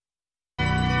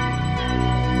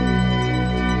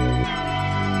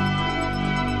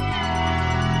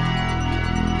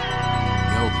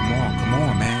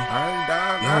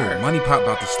Money Pop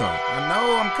about to start. I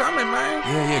know, I'm coming, man.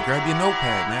 Yeah, grab your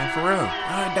notepad, man, for real. All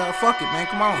right, dog, fuck it, man,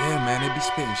 come on. Yeah, man, they be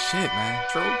spitting shit, man.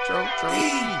 True.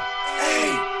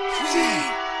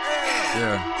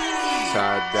 Yeah.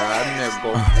 Side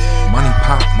nigga. Money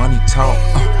Pop, money talk.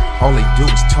 All they do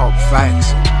is talk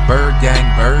facts. Bird gang.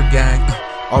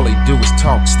 All they do is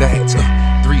talk stats.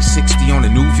 360 on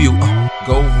the new view.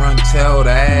 Go run, tell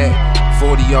that.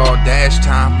 40-yard dash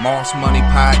time. Moss Money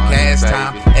podcast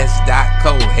time.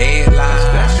 S.co headlines.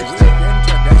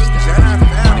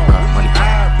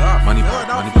 Money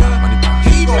Pop.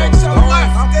 He makes a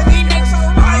left and he makes a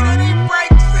right and he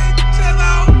breaks into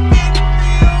the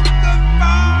midfield.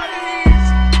 Goodbyes.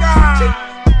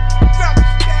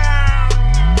 Touchdown.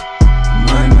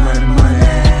 Money.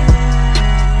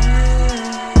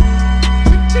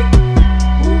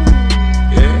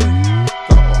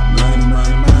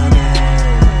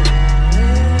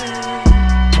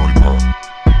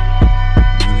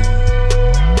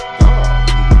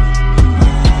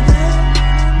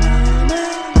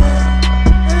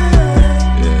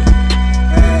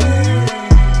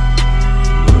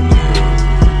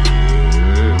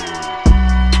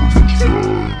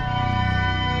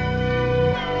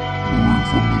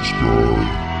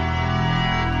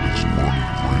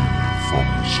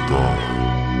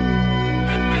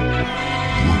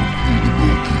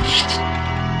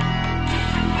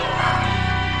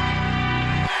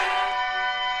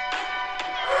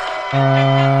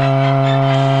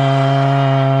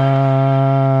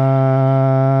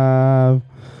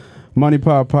 Money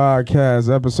Pop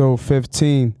Podcast, episode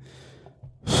 15.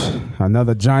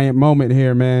 Another giant moment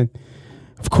here, man.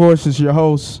 Of course, it's your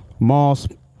host, Moss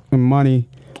and Money.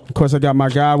 Of course, I got my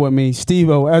guy with me,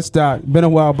 Steve-O, S-Dot. Been a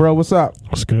while, bro. What's up?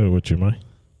 What's good with you, man?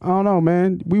 I don't know,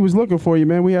 man. We was looking for you,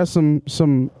 man. We had some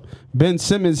Ben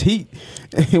Simmons heat,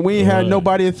 and we ain't had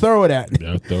nobody to throw it at.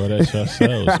 Y'all throw it at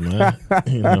yourselves, man.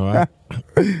 You know, I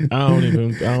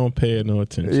don't pay it no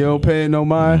attention. You don't pay it no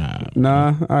mind?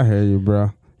 Nah, I hear you, bro.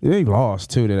 They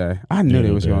lost, too, today. I knew they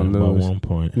was going to lose. By 1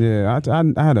 point. Yeah, I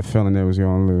had a feeling they was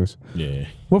going to lose. Yeah.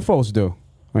 What folks do?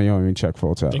 Oh, you don't even check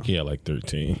folks out. I think he had like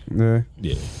 13. Yeah?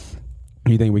 Yeah.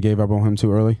 You think we gave up on him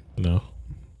too early? No.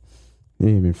 He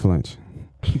didn't even flinch.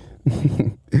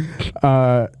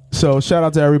 So shout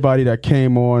out to everybody that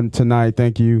came on tonight.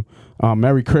 Thank you.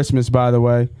 Merry Christmas, by the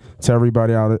way, to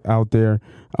everybody out there.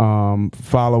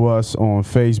 Follow us on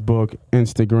Facebook,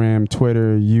 Instagram,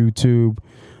 Twitter, YouTube.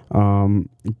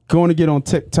 Going to get on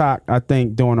TikTok, I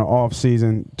think, during the off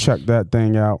season. Check that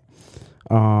thing out.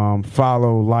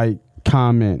 Follow, like,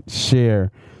 comment,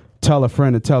 share. Tell a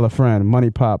friend to tell a friend. Money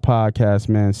Pop Podcast,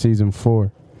 man, season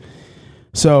 4.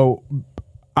 So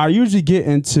I usually get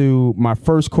into my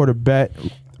first quarter bet,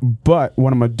 but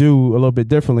what I'm going to do a little bit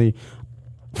differently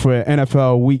for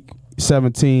NFL Week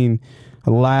 17,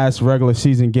 last regular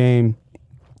season game,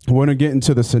 we're going to get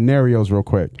into the scenarios real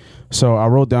quick. So I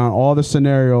wrote down all the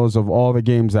scenarios of all the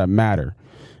games that matter,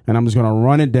 and I'm just going to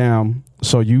run it down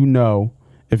so you know,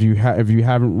 if you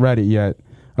haven't read it yet,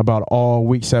 about all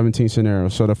Week 17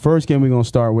 scenarios. So the first game we're going to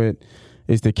start with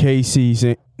is the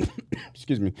KC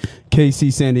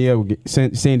San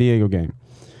Diego game.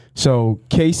 So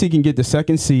KC can get the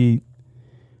second seed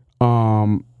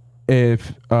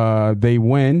if they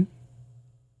win.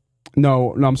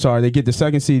 No, I'm sorry. They get the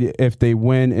second seed if they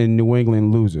win and New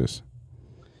England loses.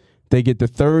 They get the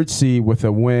third seed with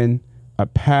a win, a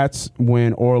Pats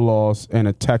win or loss, and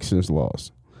a Texans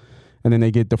loss. And then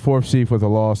they get the fourth seed with a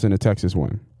loss and a Texas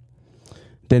win.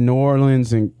 The New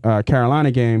Orleans and Carolina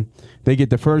game, they get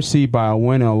the first seed by a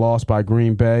win and a loss by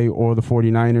Green Bay or the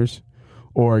 49ers,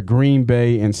 or a Green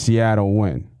Bay and Seattle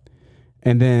win.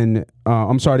 And then,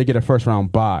 they get a first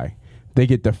round bye. They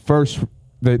get the first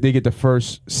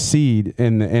seed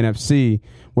in the NFC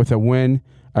with a win,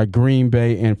 a Green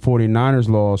Bay and 49ers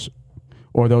loss,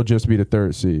 or they'll just be the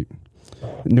third seed.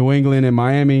 New England and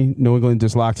Miami, New England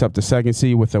just locks up the second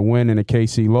seed with a win and a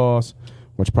KC loss,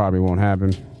 which probably won't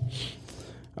happen.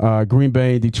 Green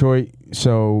Bay and Detroit.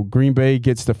 So Green Bay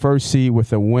gets the first seed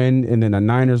with a win and then a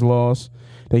Niners loss.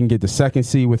 They can get the second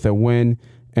seed with a win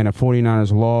and a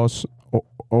 49ers loss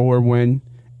or win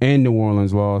and New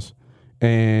Orleans loss.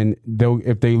 And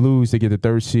if they lose, they get the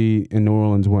third seed and New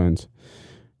Orleans wins.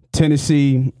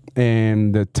 Tennessee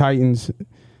and the Titans.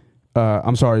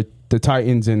 The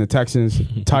Titans and the Texans.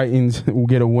 Titans will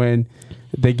get a win.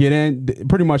 They get in.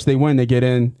 Pretty much they win, they get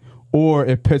in. Or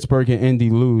if Pittsburgh and Indy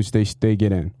lose, they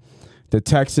get in. The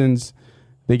Texans,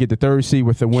 they get the third seed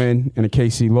with a win and a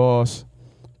KC loss.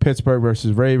 Pittsburgh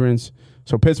versus Ravens.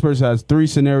 So Pittsburgh has 3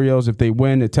 scenarios. If they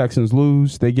win, the Texans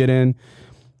lose, they get in.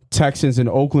 Texans and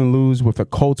Oakland lose with a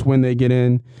Colts win, they get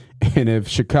in. And if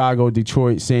Chicago,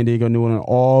 Detroit, San Diego, New England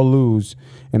all lose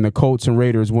and the Colts and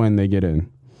Raiders win, they get in.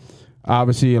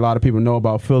 Obviously, a lot of people know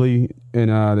about Philly and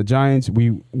the Giants.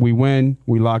 We win,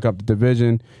 we lock up the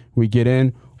division, we get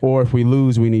in. Or if we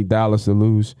lose, we need Dallas to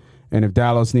lose. And if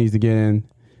Dallas needs to get in,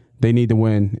 they need to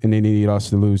win, and they need us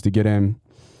to lose to get in.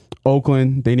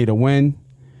 Oakland, they need a win.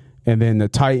 And then the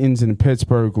Titans and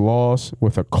Pittsburgh lost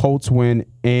with a Colts win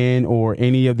or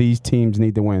any of these teams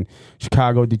need to win.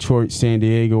 Chicago, Detroit, San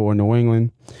Diego, or New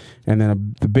England. And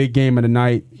then the big game of the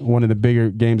night, one of the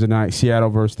bigger games of the night, Seattle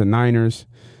versus the Niners.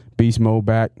 Beast mode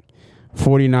back.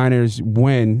 49ers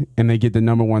win, and they get the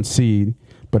number 1 seed.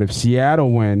 But if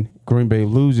Seattle win, Green Bay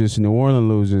loses, New Orleans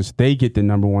loses, they get the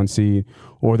number 1 seed,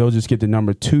 or they'll just get the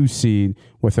number 2 seed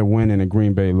with a win and a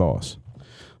Green Bay loss.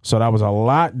 So that was a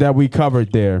lot that we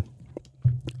covered there.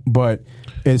 But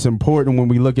it's important when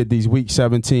we look at these Week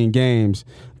 17 games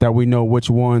that we know which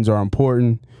ones are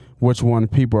important, which one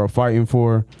people are fighting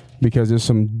for, because there's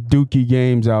some dookie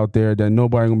games out there that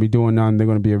nobody's going to be doing nothing. They're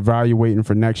going to be evaluating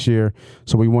for next year.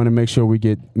 So we want to make sure we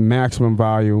get maximum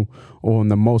value on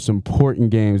the most important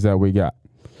games that we got.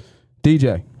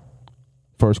 DJ,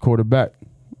 first quarter bet.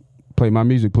 Play my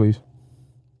music, please.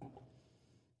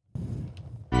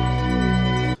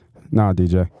 Nah,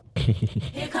 DJ.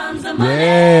 Here comes the money.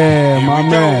 Yeah, my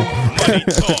man.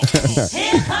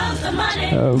 Here comes the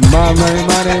money.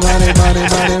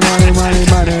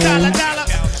 Money.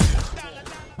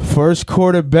 First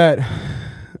quarter bet.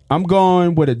 I'm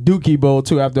going with a Dookie Bowl,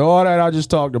 too. After all that I just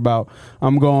talked about,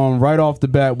 I'm going right off the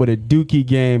bat with a Dookie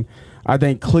game. I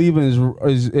think Cleveland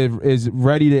is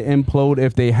ready to implode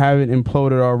if they haven't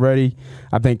imploded already.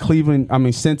 I think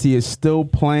Cincy is still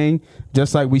playing,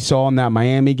 just like we saw in that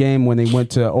Miami game when they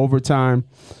went to overtime.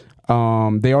 They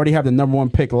already have the number 1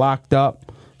 pick locked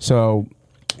up. So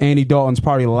Andy Dalton's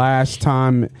probably last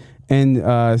time in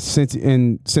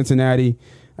Cincinnati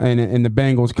and in the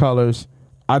Bengals colors.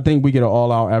 I think we get an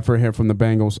all-out effort here from the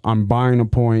Bengals. I'm buying a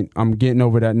point. I'm getting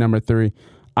over that number 3.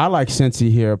 I like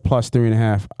Cincy here, plus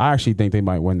 3.5. I actually think they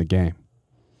might win the game.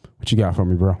 What you got for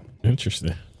me, bro?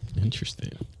 Interesting.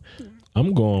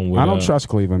 I'm going with... I don't trust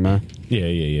Cleveland, man.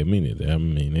 Yeah. Me neither. I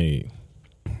mean,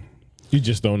 you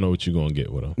just don't know what you're going to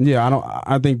get with them. Yeah,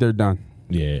 I think they're done.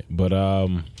 Yeah, but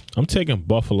I'm taking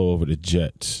Buffalo over the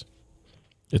Jets.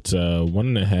 It's a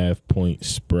 1.5 point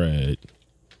spread.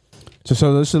 So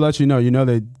just to let you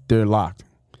know they're locked.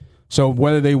 So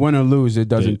whether they win or lose, it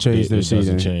doesn't change their season.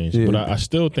 It doesn't change. Yeah. But I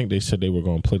still think they said they were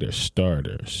going to play their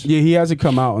starters. Yeah, he hasn't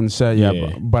come out and said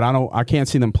but I can't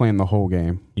see them playing the whole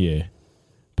game. Yeah,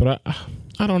 but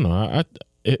I don't know.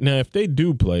 Now if they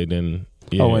do play, then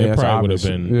it probably would have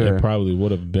been. Yeah. It probably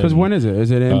would have been. Because when is it?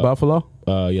 Is it in Buffalo?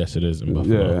 Yes, it is in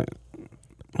Buffalo. Yeah.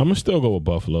 I'm gonna still go with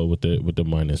Buffalo with the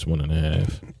minus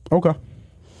 1.5. Okay.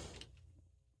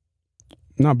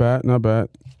 Not bad.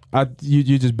 You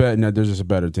just betting that there's just a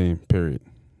better team, period.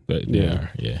 But they are,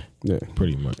 yeah,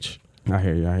 pretty much. I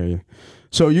hear you.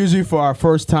 So usually for our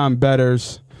first-time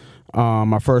bettors,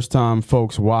 our first-time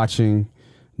folks watching,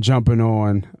 jumping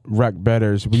on Rec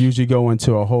Betters, we usually go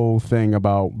into a whole thing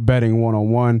about betting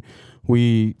one-on-one.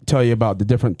 We tell you about the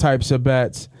different types of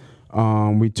bets.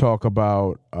 We talk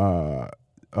about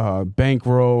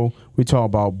bankroll. We talk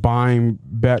about buying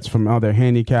bets from other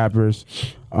handicappers.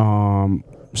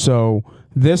 So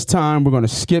this time we're going to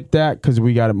skip that because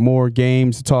we got more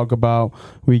games to talk about.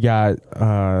 We got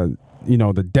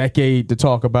the decade to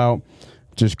talk about.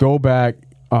 Just go back,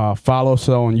 follow us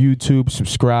on YouTube,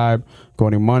 subscribe, go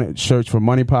to search for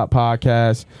Money Pop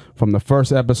Podcast from the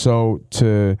first episode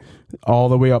to all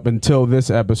the way up until this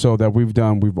episode that we've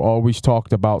done. We've always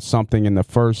talked about something in the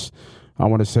first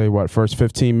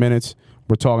 15 minutes.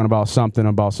 We're talking about some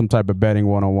type of betting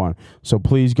one-on-one. So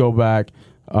please go back.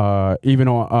 Even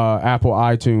on Apple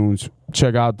iTunes,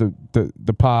 check out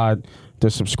the pod to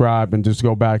subscribe and just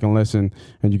go back and listen,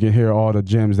 and you can hear all the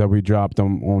gems that we dropped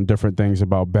on different things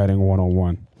about betting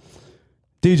one-on-one.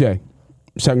 DJ,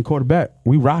 second quarter bet.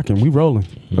 We rocking. We rolling.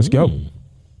 Let's go.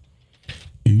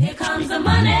 Here comes the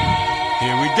money.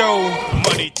 Here we go.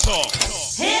 Money talk.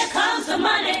 Here comes the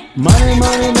money.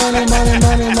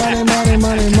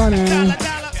 Money.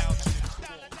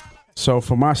 So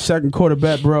for my second quarter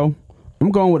bet, bro, I'm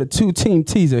going with a 2-team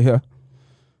teaser here.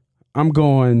 I'm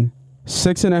going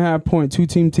 6.5 point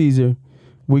 2-team teaser.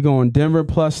 We going Denver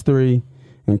plus 3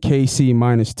 and KC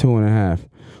minus 2.5.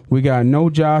 We got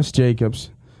no Josh Jacobs.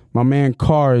 My man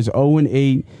Carr is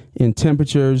 0-8 in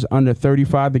temperatures under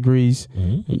 35 degrees.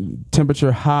 Mm-hmm.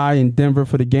 Temperature high in Denver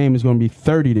for the game is going to be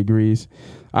 30 degrees.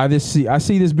 I see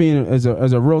this being as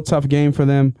a real tough game for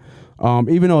them.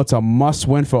 Even though it's a must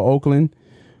win for Oakland.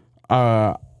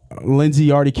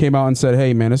 Lindsey already came out and said,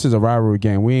 hey, man, this is a rivalry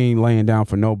game. We ain't laying down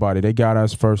for nobody. They got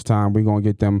us first time. We're going to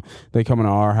get them. They coming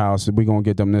to our house. We're going to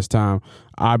get them this time.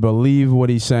 I believe what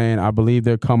he's saying. I believe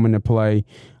they're coming to play.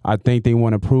 I think they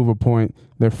want to prove a point.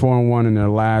 They're 4-1 in their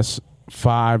last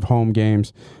 5 home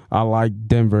games. I like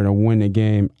Denver to win the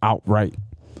game outright.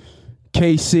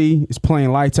 KC is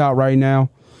playing lights out right now.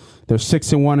 They're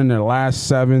 6-1 in their last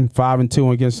 7,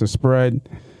 5-2 against the spread.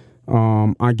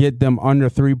 I get them under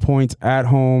 3 points at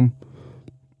home.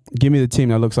 Give me the team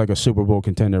that looks like a Super Bowl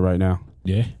contender right now.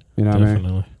 Yeah, you know definitely.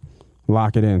 what I mean?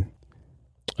 Lock it in.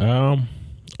 I'm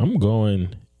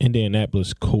going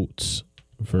Indianapolis Colts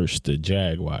versus the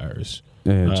Jaguars.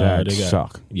 Yeah, Jags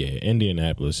suck. Yeah,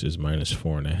 Indianapolis is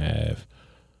 -4.5.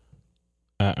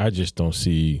 I just don't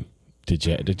see the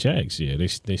Jags. Yeah, they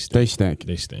stink. They stink.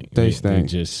 They stink. They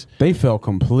stink. They fell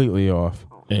completely off.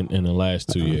 In the last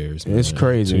 2 years, man. It's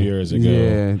crazy. 2 years ago,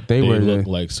 yeah, they were looked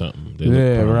like something. They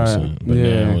looked promising, right. But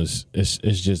yeah. now it's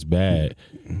just bad,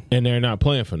 and they're not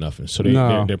playing for nothing. So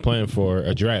they're playing for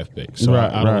a draft pick. So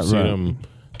I don't see them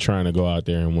trying to go out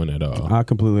there and win it all. I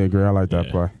completely agree. I like that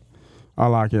play. I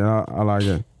like it. I like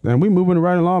it. And we moving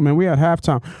right along, man. We at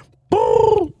halftime.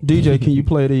 Boo! DJ, can you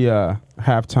play the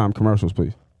halftime commercials,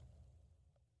 please?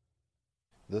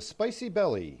 The Spicy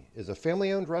Belly is a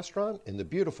family-owned restaurant in the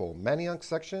beautiful Manayunk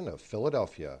section of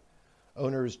Philadelphia.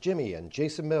 Owners Jimmy and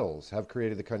Jason Mills have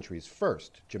created the country's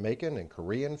first Jamaican and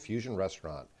Korean fusion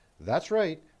restaurant. That's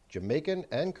right, Jamaican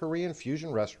and Korean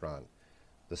fusion restaurant.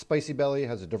 The Spicy Belly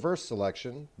has a diverse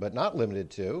selection, but not limited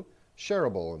to,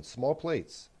 shareable and small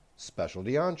plates,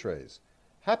 specialty entrees,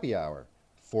 happy hour,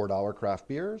 $4 craft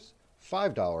beers,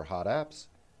 $5 hot apps,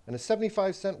 and a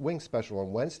 75-cent wing special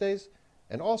on Wednesdays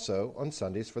and also on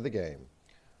Sundays for the game.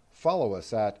 Follow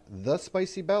us at The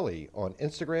Spicy Belly on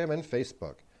Instagram and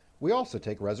Facebook. We also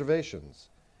take reservations.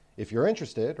 If you're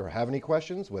interested or have any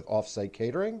questions with off-site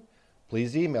catering,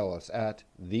 please email us at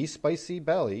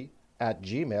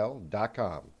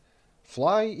thespicybelly@gmail.com.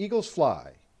 Fly, Eagles,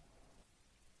 fly!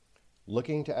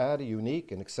 Looking to add a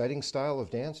unique and exciting style of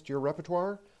dance to your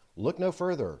repertoire? Look no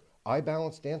further.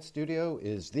 iBalance Dance Studio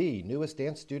is the newest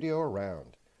dance studio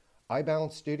around.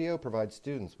 iBalance Studio provides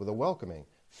students with a welcoming,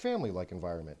 family-like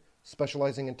environment,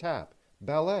 specializing in tap,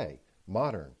 ballet,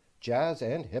 modern, jazz,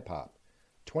 and hip-hop.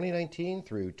 2019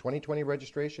 through 2020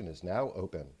 registration is now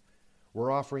open.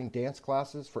 We're offering dance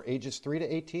classes for ages 3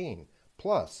 to 18,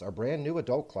 plus our brand new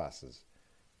adult classes.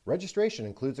 Registration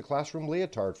includes a classroom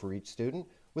leotard for each student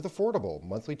with affordable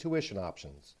monthly tuition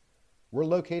options. We're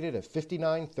located at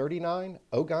 5939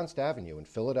 Ogonst Avenue in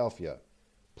Philadelphia.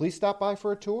 Please stop by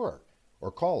for a tour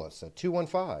or call us at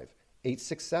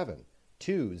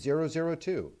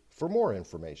 215-867-2002 for more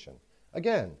information.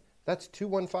 Again, that's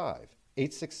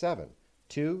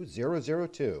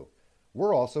 215-867-2002.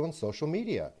 We're also on social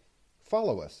media.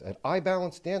 Follow us at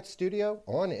iBalance Dance Studio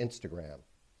on Instagram.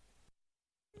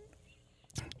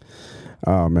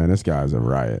 Oh, man, this guy's a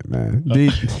riot, man.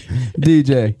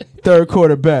 DJ, third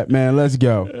quarter bet, man. Let's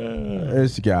go.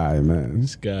 This guy, man.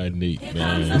 This guy neat, Here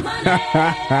man. comes the money.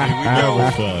 Here we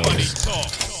go.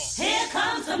 Here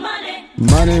comes the money.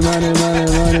 Money, money,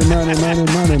 money, money, money, money,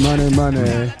 money, money,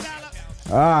 money.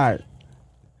 All right.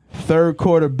 Third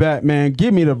quarter bet, man.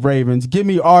 Give me the Ravens. Give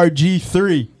me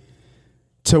RG3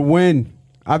 to win.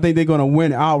 I think they're going to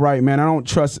win outright, man. I don't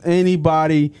trust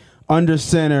anybody under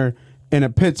center in a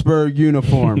Pittsburgh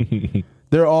uniform.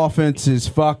 Their offense is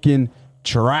fucking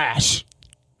trash.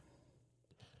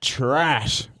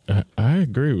 Trash. I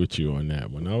agree with you on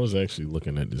that one. I was actually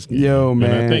looking at this game. Yo,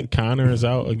 man. And I think Connor is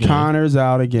out again. Connor's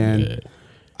out again. Yeah.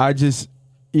 I just,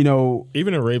 even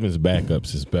the Ravens'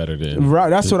 backups is better than right.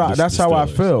 That's that's how I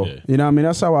Steelers. feel. Yeah. You know what I mean?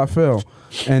 That's how I feel.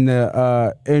 And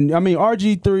I mean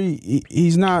RG3,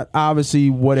 he's not obviously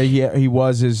what he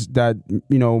was is that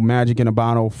Magic in a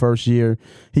bottle first year.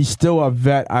 He's still a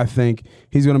vet. I think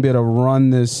he's going to be able to run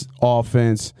this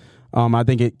offense. I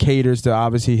think it caters to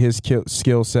obviously his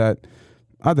skill set.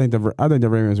 I think the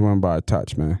Ravens win by a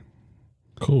touch, man.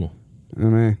 Cool. I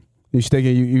mean, you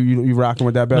sticking you rocking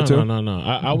with that bet too? No.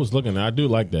 I was looking. I do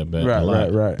like that bet a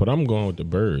lot. Right. But I'm going with the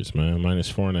Birds, man.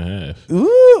 -4.5.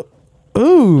 Ooh.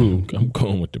 I'm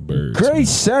going with the Birds. Great man.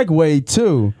 segue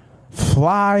too.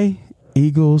 Fly,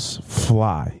 Eagles,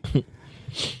 fly.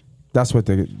 That's what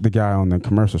the guy on the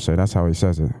commercial said. That's how he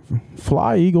says it.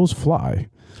 Fly, Eagles, fly.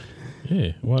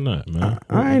 Yeah, why not, man?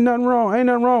 Ain't nothing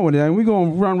wrong with it. And we're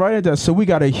going to run right into that. So we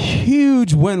got a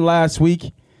huge win last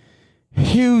week.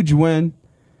 Huge win.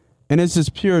 And it's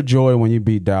just pure joy when you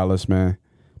beat Dallas, man.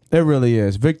 It really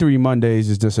is. Victory Mondays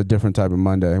is just a different type of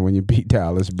Monday when you beat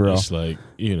Dallas, bro. It's like,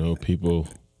 people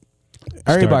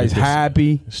Everybody's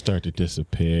happy. Start to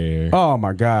disappear. Oh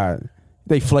my God,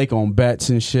 they flake on bets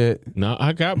and shit. No,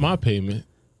 I got my payment.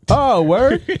 Oh,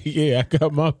 word? Yeah, I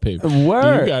got my payment.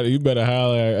 Word. You better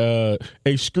holler.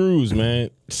 Hey, Screws, man,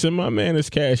 send my man his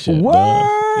cash up.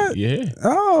 What? Yeah.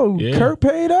 Oh, yeah. Kurt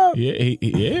paid up.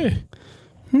 Yeah,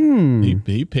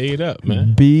 He paid up,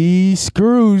 man. B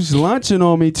Screws lunching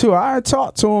on me too. I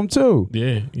talked to him too.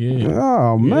 Yeah.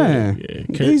 Oh man, yeah.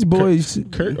 These boys.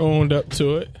 Kurt owned up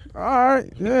to it. All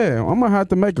right, yeah. I'm gonna have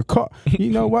to make a call.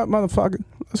 You know what, motherfucker?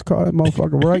 Let's call that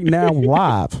motherfucker right now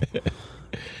live.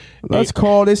 Let's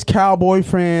call this Cowboy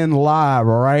fan live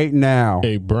right now.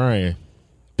 Hey, Brian,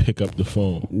 pick up the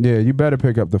phone. Yeah, you better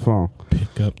pick up the phone.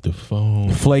 Pick up the phone.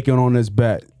 Flaking on this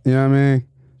bet. You know what I mean?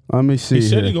 Let me see. He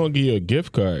said he's going to give you a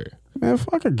gift card. Man,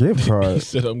 fuck a gift card. He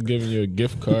said, I'm giving you a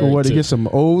gift card. What, to get some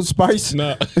Old Spice?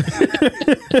 No.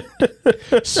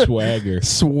 Swagger.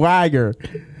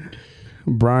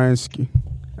 Brian.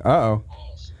 Uh-oh.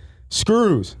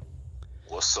 Screws.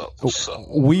 What's up?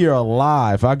 We are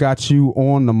live. I got you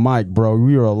on the mic, bro.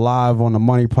 We are live on the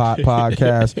Money Pot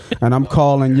podcast, and I'm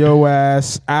calling your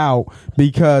ass out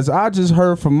because I just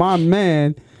heard from my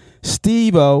man,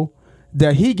 Steve-O,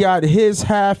 that he got his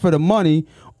half of the money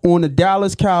on the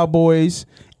Dallas Cowboys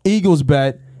Eagles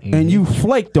bet, and you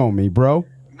flaked on me, bro.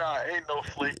 Nah, ain't no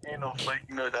flake. You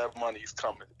know that money's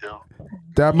coming, dude.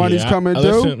 That money's coming,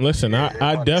 dude? Listen,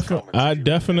 I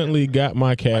definitely got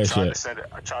my cash I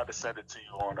tried to send it to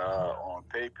you on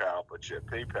PayPal, but your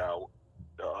PayPal,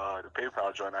 the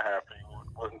PayPal joint I have for you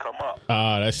wouldn't come up.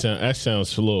 That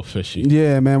sounds a little fishy.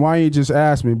 Yeah, man. Why you just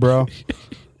ask me, bro?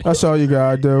 That's all you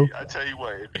gotta do. I tell you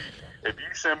what, if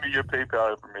you send me your PayPal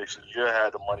information, you'll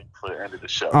have the money for the end of the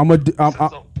show. I'm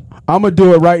gonna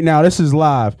do it right now. This is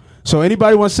live. So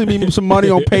anybody want to send me some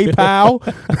money on PayPal?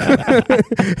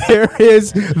 Here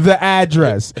is the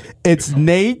address. It's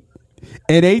Nate,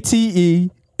 NATEMO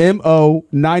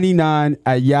 99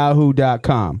 at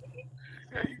yahoo.com.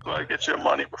 Yeah, you gotta get your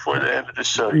money before the end of the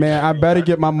show. Man, I better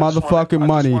get my motherfucking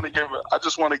money. I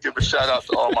just want to give a shout out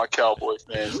to all my Cowboy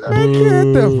fans. Man,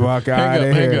 get the fuck out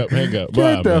of here. Hang up.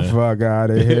 Get the fuck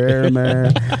out of here,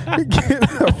 man. Get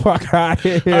the fuck out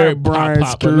of here, right, Brian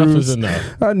Screws. Enough is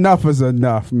enough. Enough is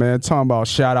enough, man. Talking about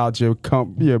shout out your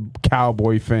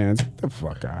Cowboy fans. Get the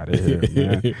fuck out of here,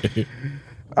 man.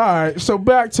 All right, so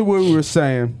back to what we were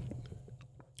saying.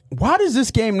 Why does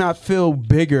this game not feel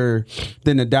bigger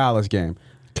than the Dallas game?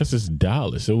 Because it's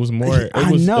Dallas. It was more. It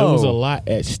I was know. It was a lot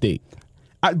at stake.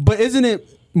 But isn't it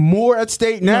more at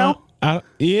stake now?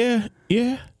 Yeah.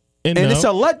 And it's a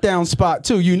letdown spot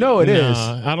too. You know it is.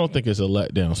 I don't think it's a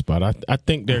letdown spot. I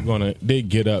think they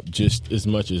get up just as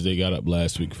much as they got up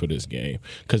last week for this game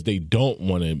because they don't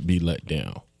want to be let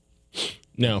down.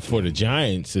 Now for the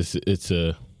Giants, it's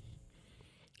a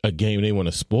game they want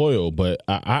to spoil, but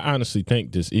I honestly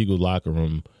think this Eagle locker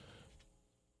room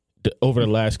over the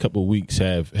last couple of weeks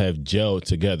have gelled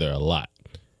together a lot.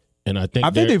 And I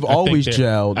think they've always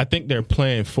gelled. I think they're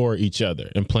playing for each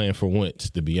other and playing for Wentz,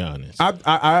 to be honest.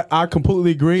 I completely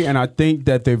agree, and I think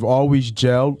that they've always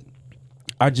gelled.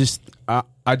 I just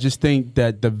think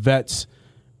that the vets.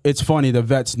 It's funny, the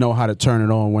vets know how to turn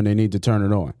it on when they need to turn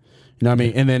it on. You know what I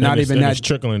mean? And then it's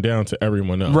trickling down to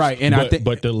everyone else, right? And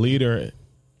but the leader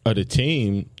of the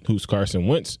team, who's Carson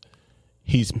Wentz,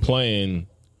 he's playing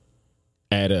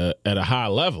at a high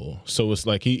level, so it's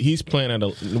like he's playing at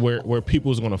where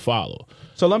people's going to follow.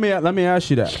 So let me ask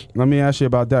you that. Let me ask you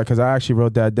about that because I actually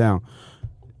wrote that down.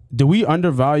 Do we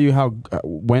undervalue how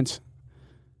Wentz?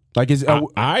 Like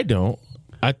I don't.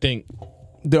 I think.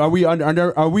 Are we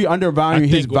undervaluing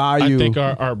his value? I think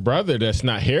our brother that's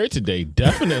not here today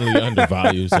definitely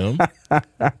undervalues him.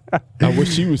 I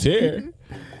wish he was here.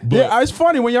 But, yeah, it's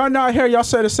funny when y'all not here. Y'all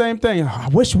say the same thing.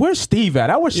 Where's Steve at?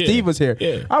 I wish Steve was here.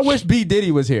 Yeah. I wish B Diddy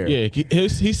was here. Yeah,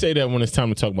 he say that when it's time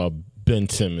to talk about Ben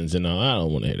Simmons and all. I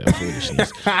don't want to hear that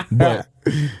foolishness. But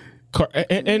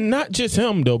and not just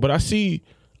him though. But I see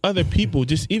other people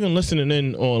just even listening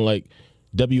in on like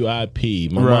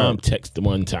WIP. My mom texted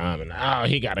one time and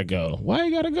he gotta go. Why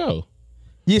he gotta go?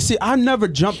 You see, I never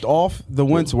jumped off the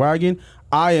Wentz wagon.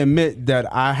 I admit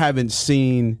that I haven't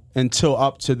seen until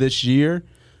up to this year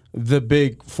the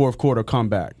big fourth quarter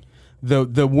comeback, the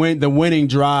winning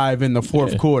drive in the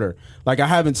fourth quarter. Like I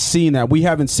haven't seen that. We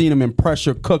haven't seen him in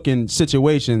pressure cooking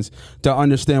situations to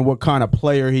understand what kind of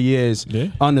player he is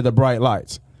under the bright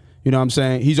lights. You know what I'm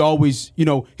saying? He's always,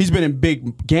 he's been in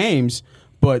big games,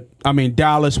 but I mean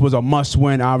Dallas was a must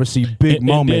win, obviously big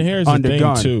moment. And here's under the thing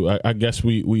gun. Too. I guess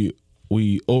we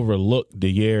overlooked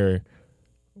the year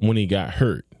when he got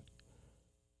hurt.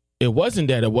 it wasn't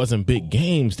that it wasn't big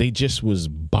games. They just was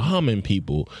bombing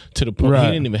people to the point Right.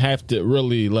 he didn't even have to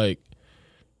really like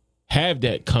have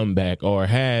that comeback or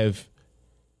have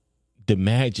the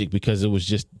magic because they was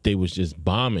just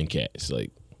bombing cats.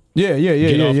 Like Yeah.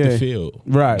 get off the field.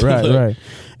 Right. Like,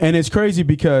 And it's crazy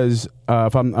because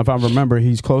if I remember,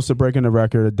 he's close to breaking the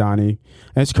record of Donnie.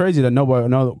 And it's crazy that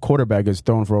no quarterback has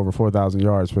thrown for over 4,000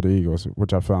 yards for the Eagles,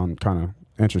 which I found kind of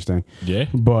interesting. Yeah.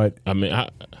 But I mean,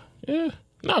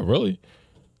 not really.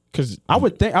 Because I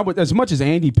would think as much as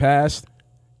Andy passed,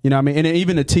 you know what I mean, and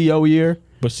even the TO year.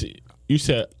 But see, you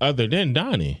said other than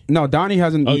Donnie. No, Donnie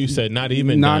hasn't. Oh, you said not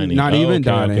even Donnie. Not even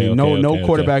Donnie. Okay, no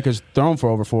quarterback has thrown for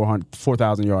over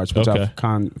 4,000 yards, which I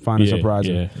find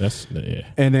surprising. Yeah, that's yeah.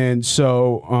 And then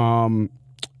so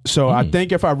I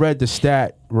think if I read the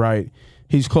stat right,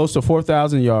 he's close to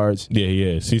 4,000 yards. Yeah, he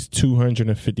is. He's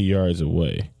 250 yards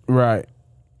away. Right.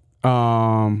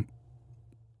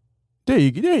 There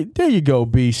you go,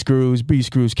 B Screws. B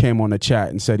Screws came on the chat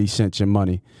and said he sent you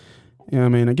money. You know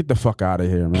what I mean? Get the fuck out of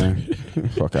here, man.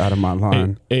 Fuck out of my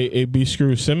line. Hey, B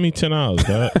Screw, send me $10,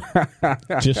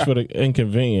 dog. Just for the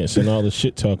inconvenience and all the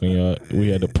shit talking we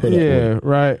had to put up with. Yeah,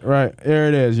 right. There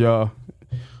it is, y'all.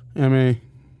 I mean,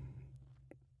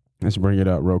 let's bring it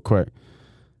up real quick.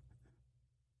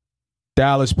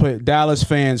 Dallas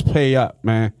fans pay up,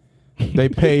 man. They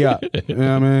pay up. You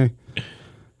know what I mean?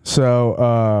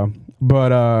 So,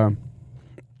 but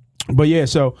yeah.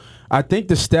 So I think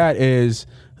the stat is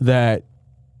that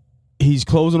he's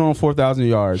closing on 4,000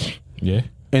 yards. Yeah.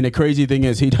 And the crazy thing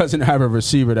is he doesn't have a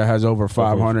receiver that has over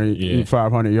 500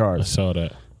 500 yards. I saw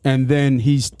that. And then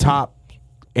he's top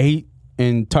 8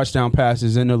 in touchdown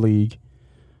passes in the league.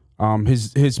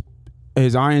 His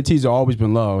INTs have always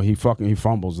been low. He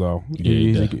fumbles though.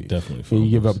 Yeah, definitely fumbles. He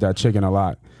give up that chicken a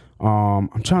lot.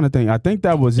 I'm trying to think. I think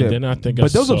that was it. Then I think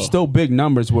but those are still big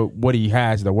numbers with what he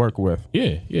has to work with.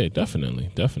 Yeah, definitely.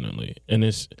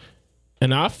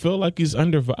 And I feel like he's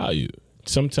undervalued.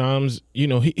 Sometimes,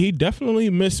 he definitely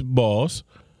missed balls.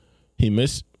 He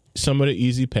missed some of the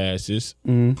easy passes,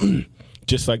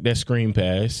 just like that screen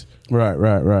pass.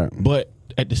 Right. But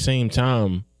at the same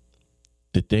time,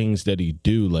 the things that he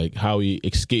do, like how he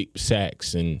escape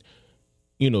sacks and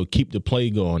keep the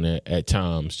play going at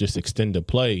times, just extend the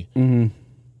play,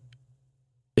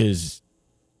 is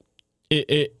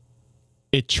it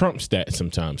trumps that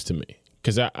sometimes to me.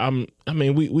 Because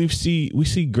we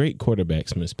see great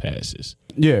quarterbacks miss passes.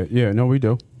 Yeah, no, we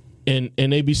do. And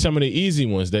they be some of the easy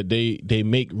ones that they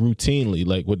make routinely,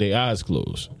 like with their eyes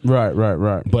closed. Right.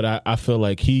 But I feel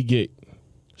like he get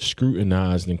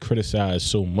scrutinized and criticized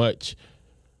so much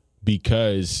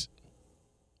because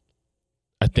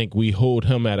I think we hold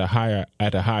him at a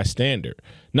high standard.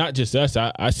 Not just us.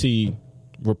 I see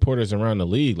reporters around the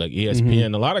league like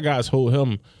ESPN. A lot of guys hold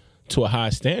him to a high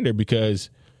standard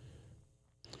because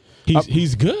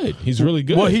he's good. He's really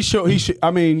good. Well,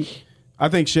 I mean, I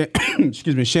think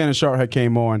Shannon Sharp had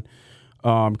came on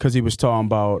because he was talking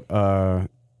about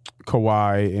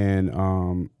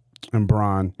Kawhi and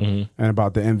Bron and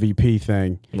about the MVP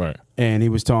thing. Right. And he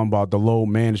was talking about the load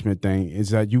management thing is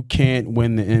that you can't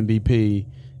win the MVP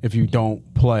if you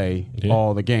don't play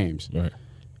all the games. Right.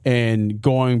 And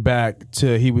going back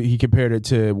to he compared it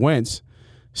to Wentz,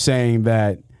 saying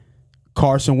that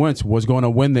Carson Wentz was going to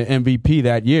win the MVP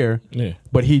that year,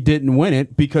 but he didn't win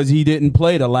it because he didn't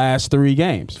play the last 3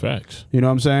 games. Facts. You know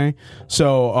what I'm saying?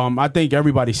 So I think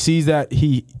everybody sees that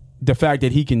the fact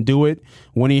that he can do it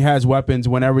when he has weapons,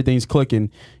 when everything's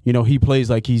clicking, he plays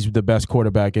like he's the best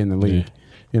quarterback in the league. Yeah.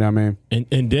 You know what I mean?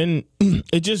 And then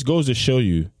it just goes to show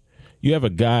you have a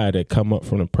guy that come up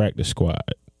from the practice squad,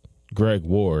 Greg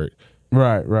Ward.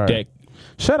 Right.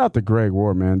 Shout out to Greg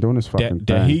Ward, man, doing this fucking thing.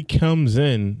 That he comes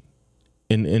in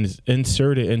and is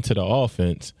inserted into the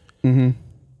offense, and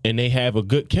they have a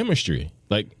good chemistry.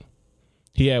 Like,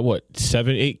 he had,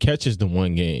 7-8 catches in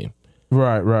one game.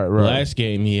 Right. Last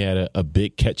game, he had a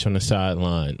big catch on the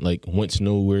sideline. Like, Wentz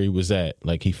knew where he was at.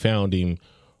 Like, he found him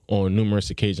on numerous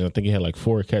occasions. I think he had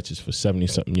 4 catches for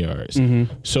 70-something yards.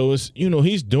 So, it's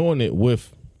he's doing it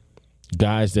with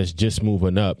guys that's just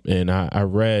moving up. And I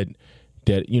read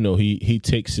that, he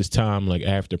takes his time, like,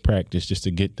 after practice just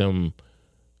to get them,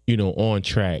 on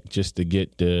track, just to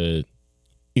get the,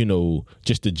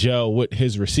 just to gel with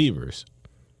his receivers.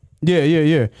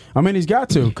 Yeah. I mean, he's got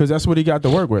to, because that's what he got to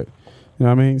work with. You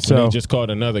know what I mean? So and he just called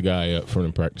another guy up from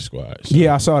the practice squad. So.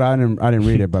 Yeah, I saw that. I didn't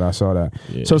read it, but I saw that.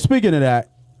 Yeah. So speaking of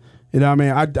that, what I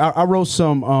mean? I wrote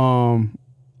some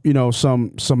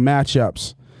some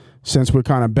matchups since we're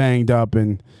kind of banged up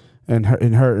and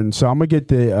hurting. So I'm gonna get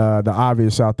the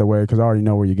obvious out the way because I already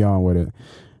know where you're going with it.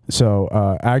 So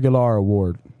Aguilar or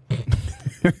Ward?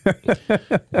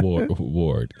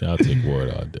 Ward. I'll take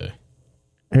Ward all day.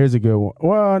 Here's a good one.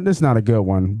 Well, this is not a good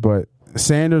one, but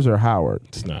Sanders or Howard?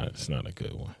 It's not a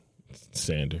good one. It's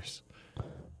Sanders.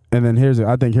 And then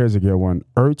I think here's a good one.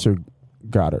 Ertz or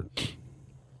Goddard?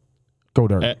 Go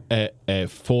Dirt. At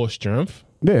full strength?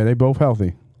 Yeah, they both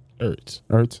healthy. Ertz.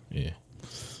 Yeah.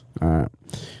 All right.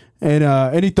 And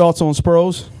any thoughts on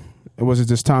Sproles? Was it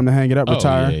just time to hang it up,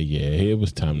 retire? Oh, yeah. It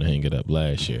was time to hang it up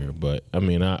last year. But, I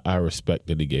mean, I respect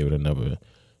that he gave it another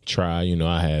try. You know,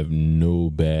 I have no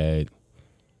bad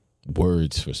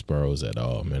words for Sproles at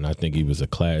all, man. I think he was a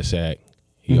class act.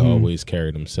 He always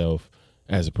carried himself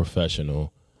as a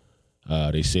professional.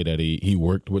 They say that he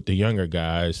worked with the younger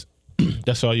guys.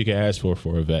 That's all you can ask for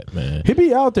a vet, man. He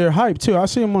be out there hyped too. I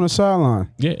see him on the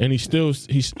sideline. Yeah, and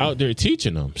he's out there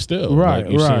teaching them still. Right,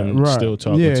 like you see him still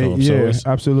talking to him. Yeah, so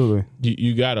absolutely.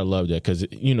 You gotta love that because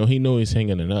he knows he's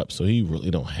hanging it up, so he really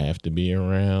don't have to be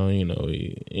around.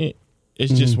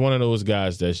 It's just one of those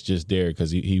guys that's just there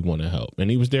because he want to help, and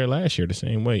he was there last year the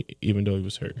same way, even though he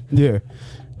was hurt. Yeah,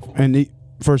 and the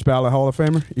first ballot Hall of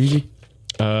Famer, easy.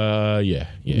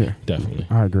 Yeah, definitely.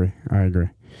 I agree.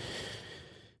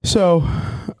 So,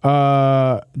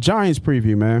 Giants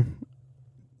preview, man.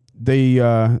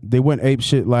 They went ape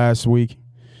shit last week.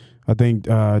 I think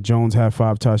Jones had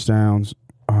 5 touchdowns.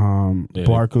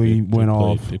 Barkley went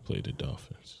off. They played the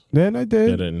Dolphins. Yeah, they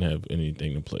did. They didn't have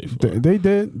anything to play for. They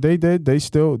did. They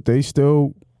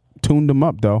still tuned them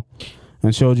up though,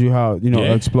 and showed you how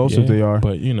explosive they are.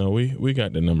 But we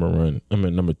got the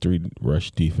number 3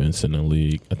 rush defense in the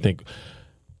league. I think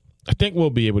we'll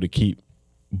be able to keep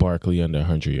Barkley under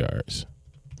 100 yards.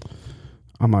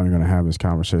 I'm not even going to have this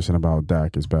conversation about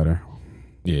Dak is better.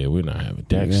 Yeah, we're not having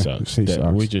Dak sucks. He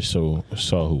sucks. We just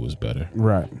saw who was better.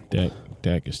 Right.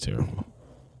 Dak is terrible.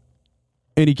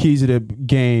 Any keys to the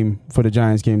game for the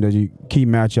Giants game that you key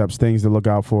matchups, things to look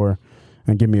out for,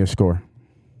 and give me a score?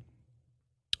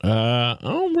 I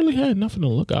don't really have nothing to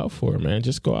look out for, man.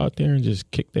 Just go out there and just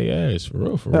kick their ass for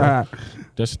real.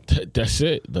 That's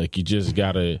it. Like you just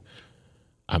gotta.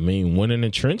 Win in the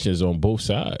trenches on both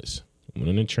sides. Win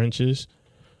in the trenches.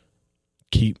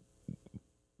 Keep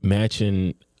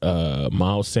matching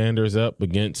Miles Sanders up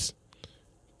against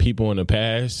people in the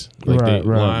past, like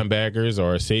linebackers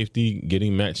or a safety,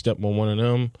 getting matched up on one of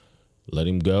them. Let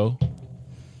him go.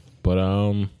 But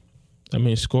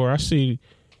score. I see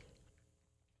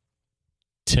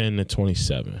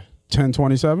 10-27.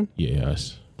 10-27?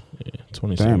 Yes. Yeah,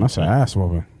 27. Damn, that's an ass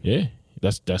whooping. Yeah,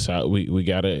 that's how we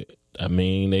gotta.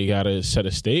 They gotta set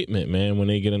a statement, man. When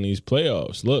they get in these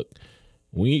playoffs, look,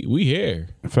 we here.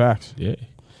 Facts. Yeah,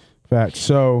 facts.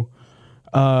 So,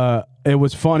 it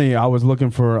was funny. I was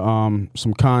looking for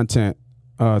some content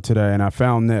today, and I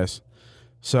found this.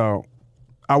 So,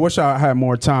 I wish I had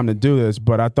more time to do this,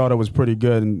 but I thought it was pretty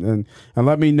good. And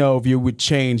let me know if you would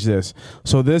change this.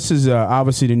 So, this is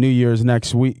obviously the New Year's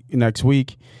next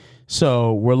week.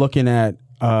 So, we're looking at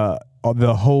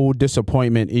the whole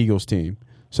disappointment Eagles team.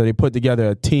 So they put together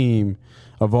a team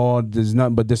of all there's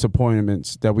nothing but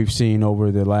disappointments that we've seen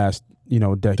over the last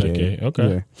decade.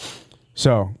 Okay. Yeah.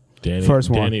 So first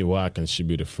one, Danny Watkins should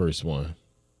be the first one.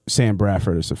 Sam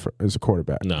Bradford is a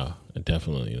quarterback. No,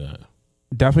 definitely not.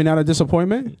 Definitely not a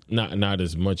disappointment. Not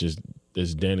as much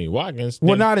as Danny Watkins.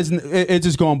 Well, not as it's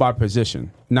just going by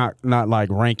position, not like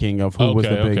ranking of who was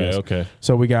the biggest. Okay.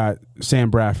 So we got Sam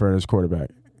Bradford as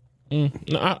quarterback. No,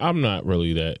 I'm not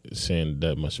really saying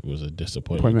that much was a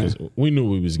disappointment because we knew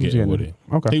we was getting with it.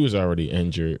 Okay. He was already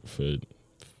injured for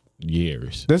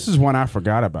years. This is one I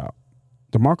forgot about.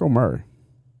 DeMarco Murray.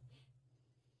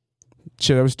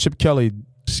 That was Chip Kelly.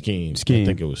 Scheme. I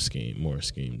think it was more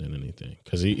scheme than anything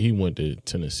because he went to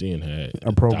Tennessee and had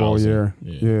a Pro Bowl year.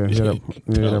 Yeah, he had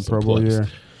a Pro Bowl year.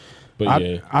 But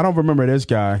I don't remember this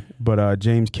guy, but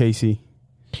James Casey,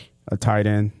 a tight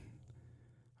end.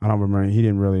 I don't remember. He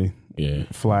didn't really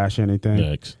flash anything.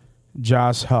 Next.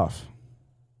 Josh Huff.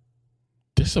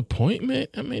 Disappointment?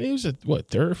 He was a, 3rd,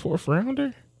 4th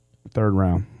rounder? 3rd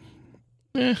round.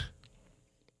 Yeah.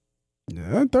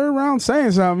 3rd round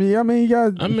saying something. You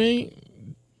got...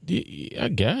 I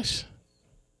guess.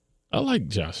 I like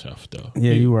Josh Huff, though.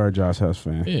 Yeah, you were a Josh Huff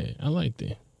fan. Yeah, I liked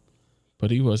it. But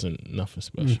he wasn't nothing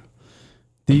special.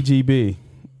 DGB.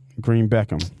 Green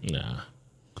Beckham. Nah.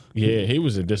 Yeah, he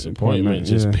was a disappointment,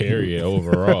 just period,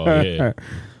 overall. Yeah.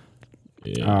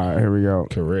 All right, here we go.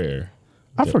 Career.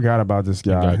 I forgot about this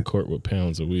guy. He got caught with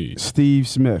pounds of weed. Steve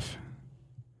Smith.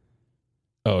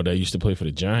 Oh, that used to play for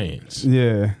the Giants.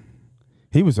 Yeah.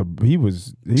 He was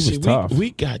tough.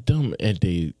 We got them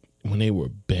when they were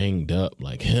banged up,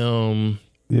 like him.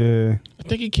 Yeah. I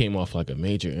think he came off like a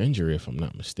major injury, if I'm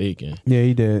not mistaken. Yeah,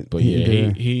 he did. But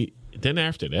he then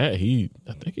after that, I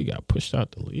think he got pushed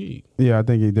out the league. Yeah, I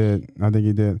think he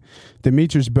did.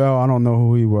 Demetrius Bell, I don't know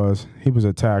who he was. He was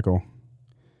a tackle.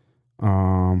 He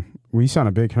signed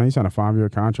a 5-year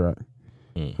contract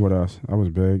with us. That was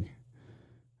big.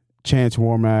 Chance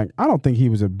Warmack, I don't think he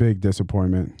was a big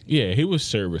disappointment. Yeah, he was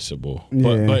serviceable.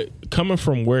 Yeah. But coming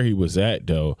from where he was at,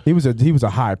 though. He was a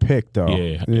high pick, though.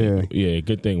 Yeah.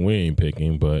 Good thing we ain't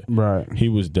picking, but right. He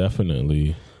was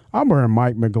definitely. I'm wearing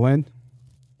Mike McGlynn,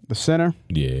 the center.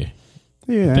 Yeah.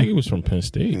 Yeah. I think he was from Penn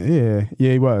State. Yeah,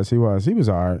 he was. He was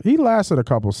all right. He lasted a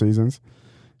couple seasons.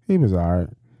 He was all right.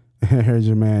 Here's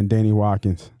your man, Danny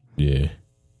Watkins. Yeah.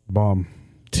 Bum.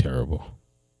 Terrible.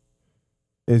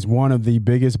 Is one of the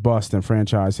biggest busts in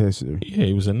franchise history. Yeah,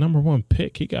 he was a number 1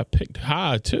 pick. He got picked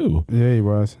high, too. Yeah, he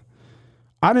was.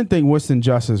 I didn't think Winston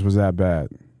Justice was that bad.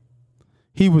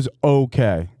 He was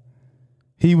okay.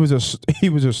 He was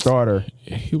a starter.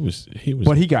 He was.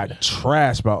 But he got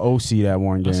trashed by OC that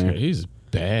one game. He's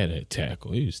bad at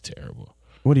tackle. He was terrible.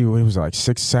 What was like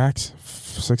 6 sacks?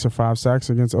 6 or 5 sacks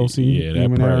against OC? Yeah,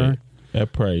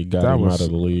 that probably got him out of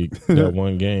the league that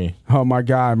one game. Oh, my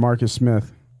guy, Marcus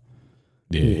Smith.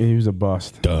 Yeah. He was a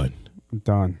bust. Done.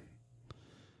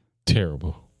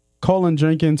 Terrible. Colin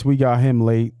Jenkins, we got him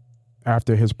late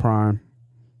after his prime.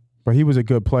 But he was a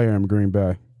good player in Green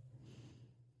Bay.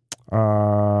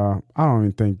 I don't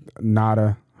even think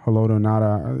Haloti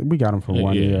Ngata, we got him for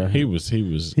 1 year. He was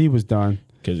done.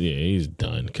 He's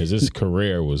done. Because his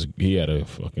career he had a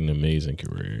fucking amazing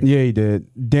career. Yeah, he did.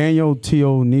 Daniel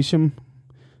Teo Nisham,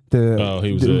 he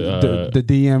was the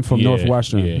DM from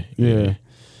Northwestern. Yeah.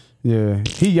 Yeah,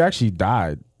 he actually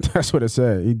died. That's what it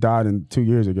said. He died 2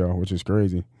 years ago, which is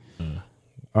crazy.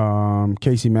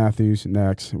 Casey Matthews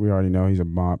next. We already know he's a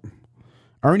bump.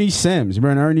 Ernie Sims.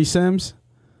 Remember Ernie Sims?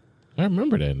 I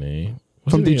remember that name.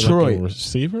 From Detroit. Like a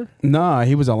receiver? Nah,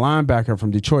 he was a linebacker from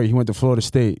Detroit. He went to Florida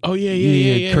State. Oh,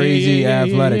 yeah. Crazy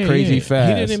athletic, crazy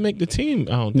fast. He didn't make the team,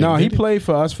 I don't think. No, he played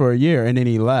for us for a year, and then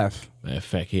he left. Matter of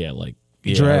fact, he had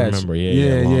dreads. I remember.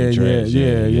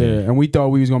 Yeah. And we thought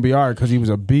we was gonna be all right because he was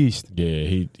a beast.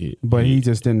 Yeah, but he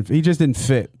just didn't. He just didn't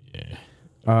fit. Yeah.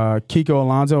 Kiko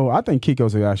Alonso. I think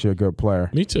Kiko's actually a good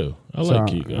player. Me too. I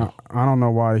like Kiko. I don't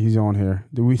know why he's on here.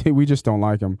 We just don't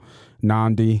like him.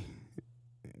 Nandi.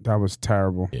 That was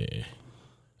terrible. Yeah.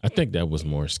 I think that was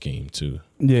more scheme too.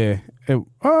 Yeah.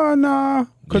 Nah.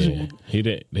 He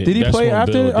didn't. Did he play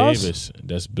after Bill us? Davis.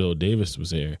 That's Bill Davis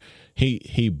was there.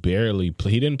 He barely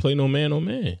played. He didn't play no man on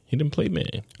man. He didn't play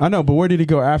man. I know, but where did he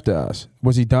go after us?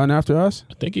 Was he done after us?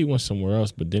 I think he went somewhere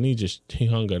else, but then he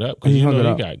hung it up because he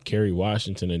got Kerry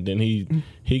Washington, and then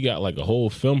he got like a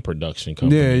whole film production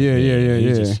company. Yeah.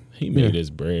 He made his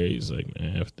bread. He's like,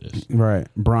 man, F this. Right,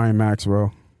 Brian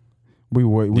Maxwell. We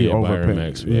overpaid.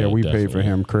 Maxwell, Yeah, we definitely. paid for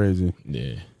him crazy.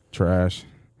 Yeah, trash.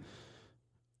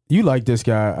 You like this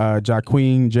guy,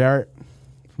 Jaqueen Jarrett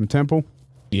from Temple?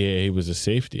 Yeah, he was a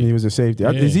safety. He was a safety.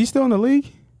 Yeah. Is he still in the league?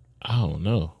 I don't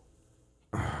know.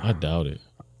 I doubt it.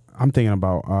 I'm thinking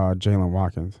about Jalen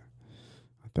Watkins,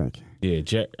 I think.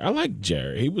 Yeah, I like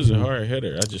Jarrett. He was a hard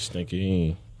hitter. I just think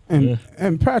he ain't.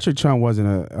 And Patrick Chung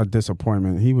wasn't a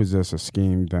disappointment. He was just a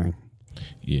scheme thing.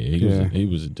 Yeah, he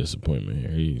was a disappointment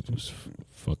here. He was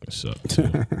fucking sucked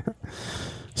too.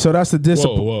 So that's the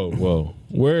disappointment. Whoa.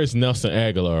 Where is Nelson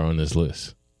Aguilar on this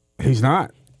list? He's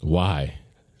not. Why?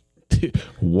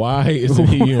 Why isn't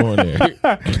he on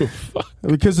there?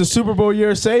 Because the Super Bowl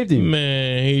year saved him.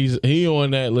 Man, he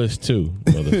on that list too,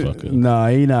 motherfucker. Nah,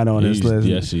 he not on this list.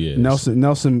 Yes, he is.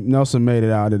 Nelson made it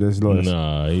out of this list.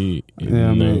 Nah,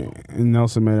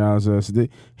 Nelson made it out of this list.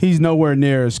 He's nowhere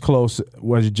near as close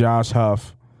as Josh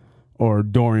Huff or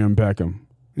Dorian Beckham.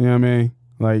 You know what I mean?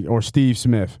 Like, or Steve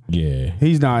Smith. Yeah.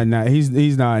 He's not in that.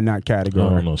 He's not in that category. I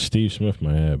don't know. Steve Smith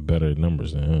might have better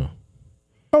numbers than him.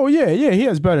 Oh yeah, he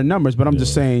has better numbers, but I'm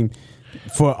just saying,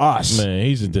 for us, man,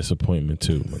 he's a disappointment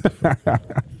too.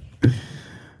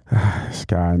 This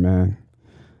guy, man,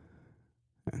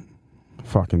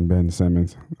 fucking Ben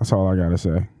Simmons. That's all I gotta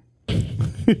say.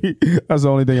 That's the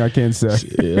only thing I can say.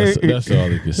 Yeah, that's all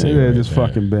he can say. Yeah, right just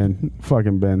there.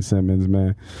 fucking Ben Simmons,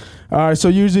 man. All right, so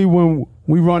usually when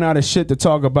we run out of shit to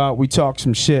talk about, we talk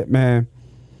some shit, man.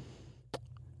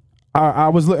 I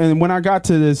was and when I got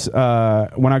to this list,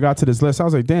 I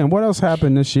was like, damn, what else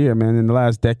happened this year, man, in the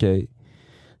last decade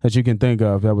that you can think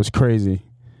of that was crazy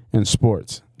in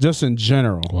sports, just in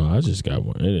general? Well, I just got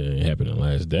one. It didn't happen in the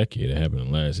last decade. It happened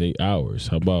in the last 8 hours.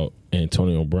 How about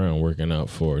Antonio Brown working out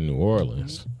for New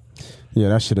Orleans? Yeah,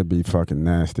 that should be fucking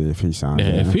nasty if he signs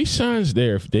there. If he signs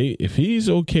there, if he's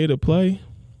okay to play,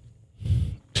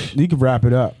 You can wrap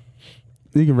it up.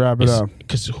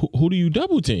 Because who do you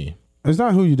double team? It's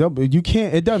not who you double. You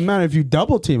can't. It doesn't matter if you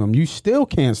double team him. You still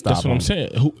can't stop That's what him. I'm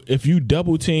saying. If you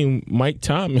double team Mike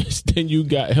Thomas, then you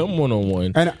got him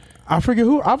 1-on-1. And I forget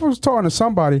who. I was talking to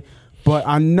somebody, but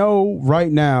I know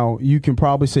right now you can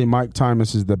probably say Mike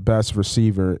Thomas is the best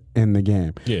receiver in the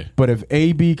game. Yeah. But if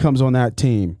AB comes on that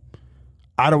team,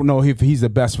 I don't know if he's the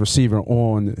best receiver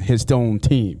on his own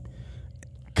team.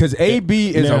 Because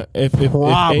AB is if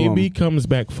AB comes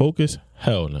back focused,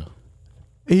 hell no.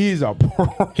 He's a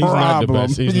problem. He's not the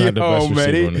best. He's not the best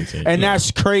receiver on the team. And No.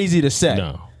 that's crazy to say.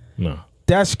 No.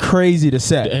 That's crazy to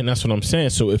say. And that's what I'm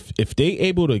saying. So if they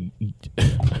able to,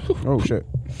 Oh shit.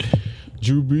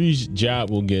 Drew Brees' job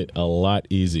will get a lot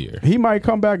easier. He might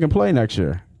come back and play next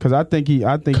year because I think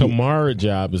Kamara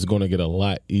job is going to get a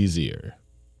lot easier.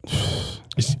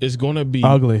 It's going to be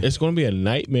ugly. It's going to be a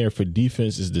nightmare for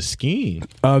defenses to scheme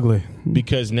ugly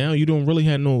because now you don't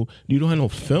have no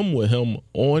film with him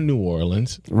on New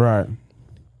Orleans, right?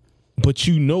 But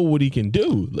you know what he can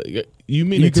do. Like, you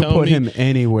mean You to can tell put me him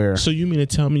anywhere. So you mean to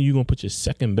tell me you're going to put your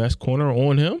second best corner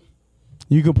on him?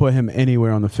 You can put him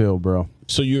anywhere on the field, bro.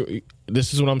 So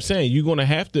this is what I'm saying. You're going to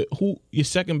have to your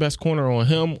second best corner on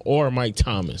him or Mike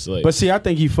Thomas. Like, But see, I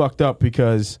think he fucked up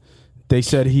because they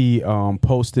said he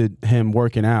posted him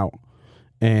working out,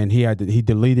 and he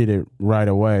deleted it right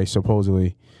away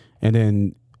supposedly, and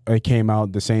then it came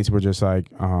out the Saints were just like,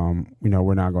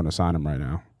 we're not going to sign him right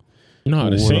now. No,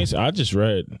 the Saints. I just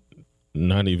read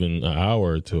not even an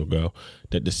hour or two ago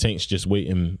that the Saints just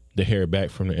waiting to hear back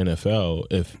from the NFL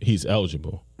if he's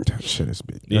eligible. That shit is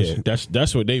big. Yeah,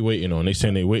 that's what they waiting on. They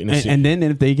saying they waiting to see. And then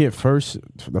if they get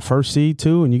the first seed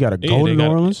too, and you got to go to New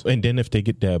Orleans, and then if they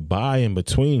get that bye in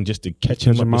between just to catch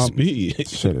him up to speed,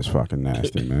 shit is fucking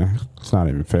nasty, man. It's not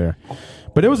even fair.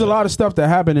 But there was a lot of stuff that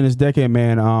happened in this decade,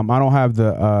 man. I don't have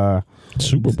the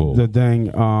Super Bowl. The thing.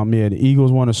 The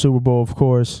Eagles won a Super Bowl, of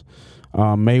course.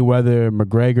 Mayweather,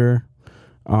 McGregor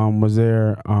was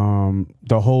there.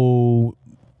 The whole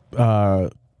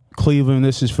Cleveland,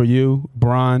 this is for you,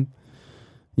 Bron.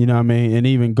 You know what I mean? And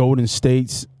even Golden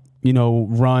State's,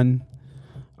 run.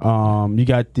 You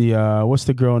got the what's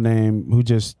the girl name who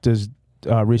just does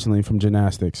recently from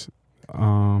gymnastics?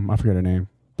 I forget her name.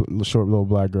 Short little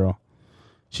black girl.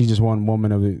 She just won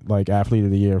Woman of the Athlete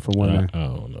of the Year for women. I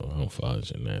don't know. I don't follow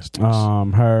gymnastics.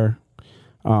 Her.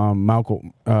 Michael,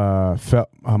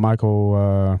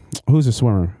 who's the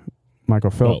swimmer? Michael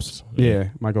Phelps. Yeah,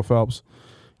 Michael Phelps,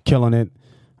 killing it.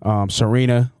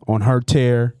 Serena on her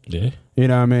tear. Yeah, you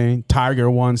know what I mean. Tiger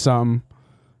won something.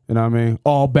 You know what I mean.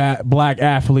 All black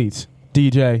athletes.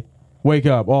 DJ, wake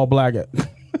up! All black.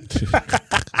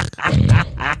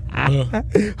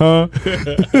 Huh?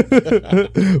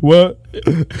 What?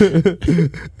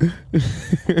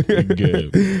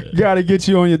 Good. Gotta get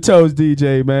you on your toes,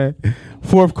 DJ, man.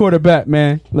 Fourth quarter back,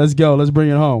 man. Let's go. Let's bring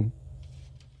it home.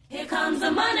 Here comes the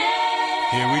money.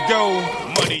 Here we go.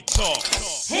 Money talk.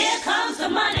 Here comes the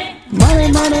money.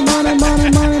 Money, money, money, money,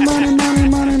 money, money, money,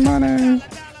 money, money.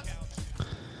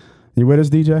 You with us,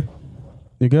 DJ?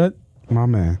 You good? My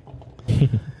man.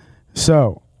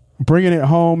 So, bringing it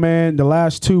home, man. The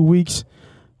last 2 weeks,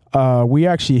 we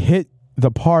actually hit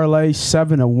the parlay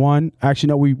 7-1. Actually,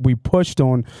 no, we pushed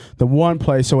on the one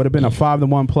play, so it would have been a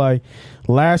 5-1 play.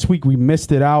 Last week, we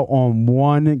missed it out on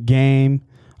one game.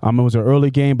 It was an early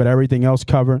game, but everything else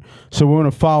covered. So we're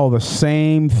going to follow the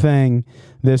same thing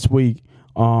this week.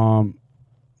 You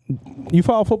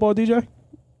follow football, DJ?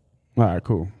 All right,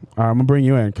 cool. All right, I'm going to bring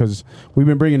you in because we've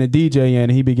been bringing the DJ in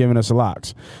and he be giving us the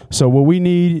locks. So what we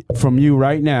need from you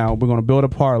right now, we're going to build a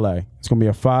parlay. It's going to be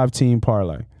a 5-team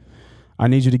parlay. I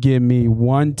need you to give me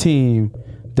one team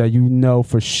that you know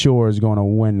for sure is going to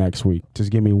win next week.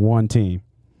 Just give me one team.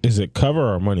 Is it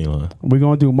cover or money line? We're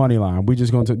going to do money line. We're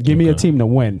just going to give me a team to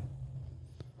win.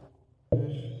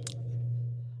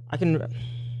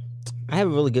 I have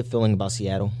a really good feeling about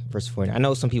Seattle versus 49. I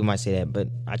know some people might say that, but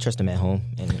I trust them at home,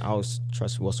 and I always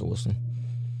trust Russell Wilson.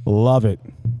 Love it.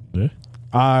 Yeah.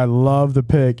 I love the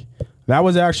pick. That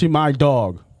was actually my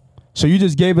dog. So you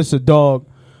just gave us a dog.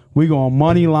 We going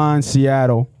money line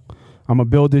Seattle. I'm going to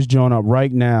build this joint up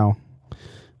right now.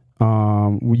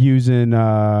 We're using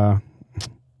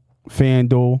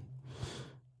FanDuel.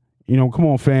 Come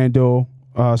on, FanDuel.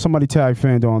 Somebody tag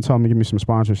FanDuel and tell them to give me some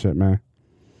sponsorship, man.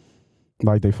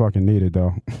 Like they fucking need it,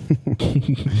 though.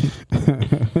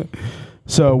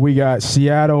 So we got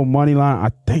Seattle money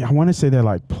line. I want to say they're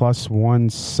like plus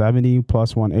 170,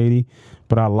 plus 180,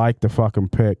 but I like the fucking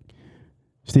pick.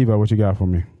 Steve, what you got for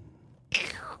me?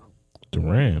 The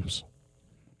Rams.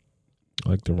 I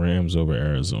like the Rams over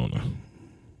Arizona.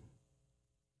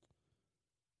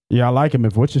 Yeah, I like him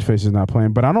if What's His Face is not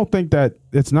playing, but I don't think that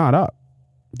it's not up.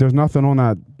 There's nothing on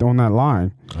that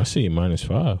line. I see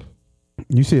 -5.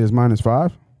 You see it's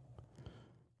 -5?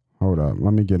 Hold up.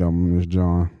 Let me get on this,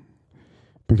 John.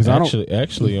 Because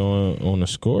Actually on the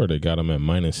score they got him at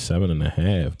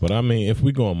 -7.5. But I mean, if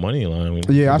we go on money line,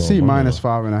 I see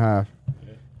 -5.5.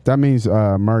 That means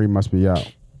Murray must be out.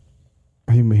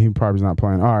 He probably's not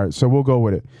playing. All right, so we'll go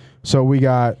with it. So we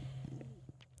got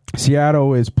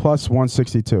Seattle is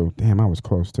 +162. Damn, I was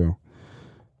close too.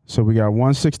 So we got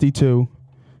 162.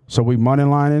 So we money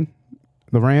lining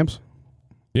the Rams.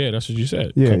 Yeah, that's what you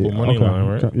said. Yeah, Couple money line,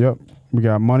 right? Okay, yep, we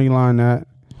got money line that.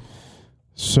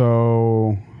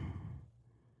 So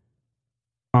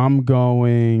I'm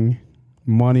going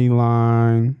money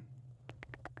line.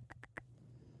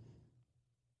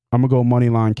 I'm gonna go money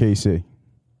line KC.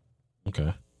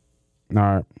 Okay. All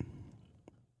right.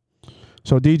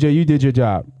 So DJ, you did your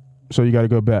job. So you got a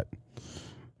good bet.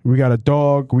 We got a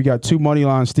dog. We got 2 money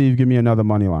lines. Steve, give me another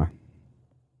money line.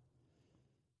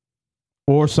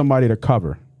 Or somebody to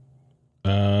cover.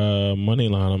 Money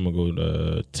line, I'm gonna go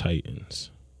to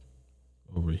Titans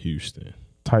over Houston.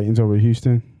 Titans over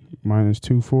Houston,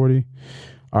 -240.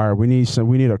 All right, we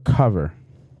need a cover.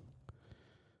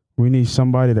 We need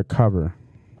somebody to cover.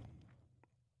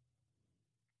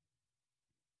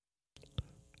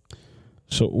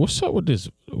 So what's up with this?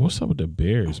 What's up with the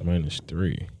Bears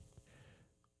 -3?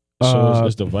 So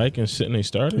is the Vikings sitting their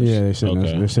starters? Yeah, they're sitting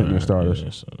their starters. Yeah,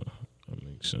 so that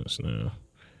makes sense now.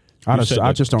 I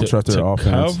just don't trust their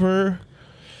offense. Cover.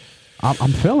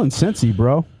 I'm feeling Cincy,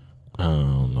 bro. I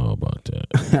don't know about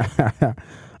that.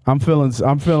 I'm feeling.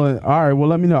 All right, well,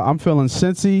 let me know. I'm feeling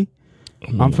Cincy.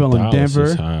 I'm feeling Dallas Denver.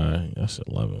 Is high. That's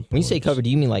 11. When you say cover, do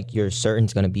you mean like you're certain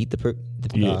it's going to beat the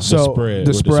spread?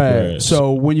 The spread.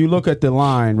 So when you look at the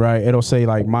line, right, it'll say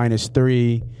like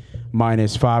 -3,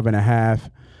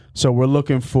 -5.5. So we're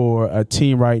looking for a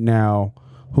team right now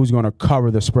who's going to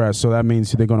cover the spread. So that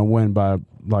means they're going to win by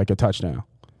like a touchdown.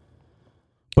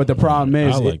 But the problem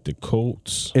is, I like the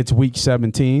Colts. It's week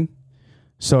 17,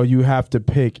 so you have to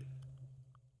pick.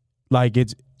 Like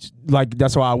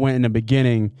that's why I went in the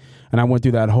beginning and I went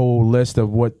through that whole list of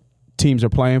what teams are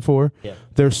playing for. Yeah.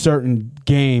 There's certain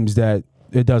games that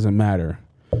it doesn't matter.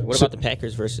 What about the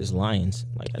Packers versus Lions?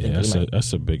 Like I think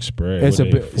that's a big spread. It's a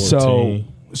big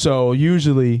so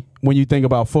usually when you think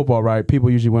about football, right?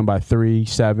 People usually win by 3,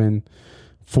 7,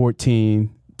 14,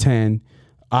 10.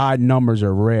 Odd numbers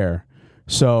are rare.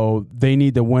 So they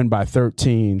need to win by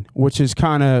 13, which is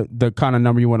kind of the kind of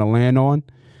number you want to land on.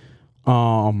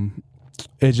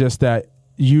 It's just that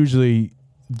usually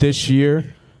this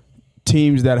year,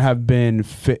 teams that have been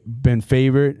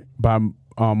favored by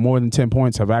more than 10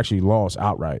 points have actually lost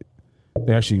outright.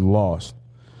 They actually lost.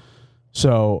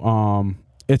 So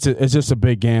it's just a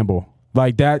big gamble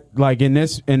like that. Like in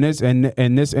this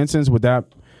instance with that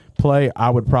play, I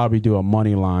would probably do a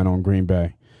money line on Green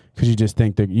Bay. Because you just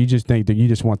think that you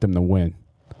just want them to win.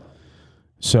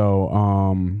 So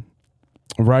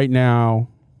right now,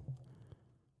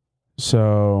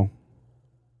 that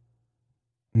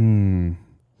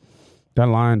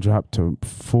line dropped to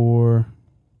 4.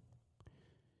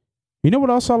 You know what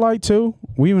else I like too?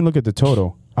 We even look at the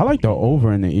total. I like the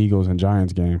over in the Eagles and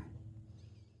Giants game.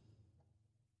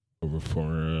 Over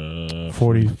for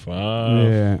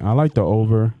 45. Yeah, I like the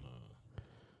over.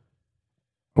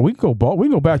 We can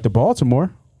go back to Baltimore.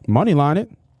 Money line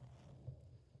it.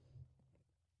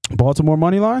 Baltimore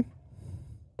money line?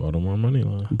 Baltimore money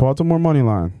line. Baltimore money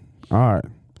line. All right.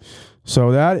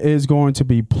 So that is going to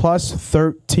be plus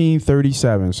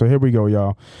 1337. So here we go,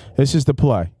 y'all. This is the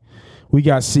play. We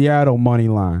got Seattle money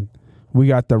line. We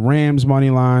got the Rams money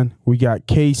line. We got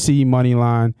KC money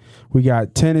line. We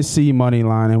got Tennessee money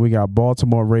line. And we got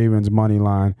Baltimore Ravens money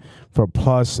line for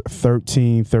plus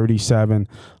 1337.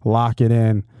 Lock it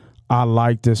in. I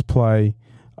like this play.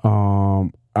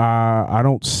 I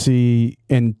don't see,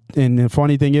 and the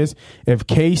funny thing is, if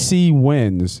KC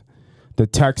wins, the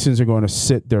Texans are going to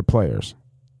sit their players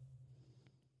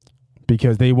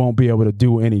because they won't be able to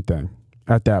do anything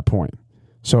at that point.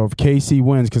 So if KC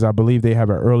wins, because I believe they have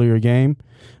an earlier game,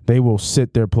 they will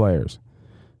sit their players.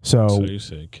 So you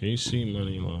said KC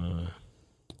money line.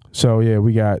 So yeah,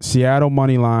 we got Seattle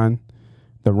money line,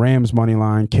 the Rams money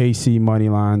line, KC money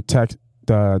line,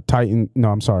 the Titans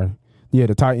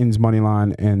money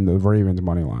line and the Ravens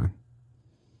money line.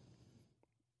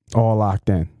 All locked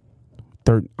in.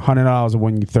 $100 will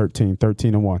win you 13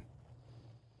 to 1.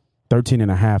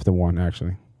 13.5 to 1,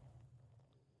 actually.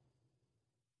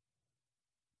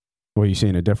 What, you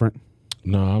seeing it different?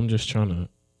 No, I'm trying to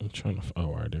oh,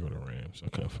 all right, there go the Rams. I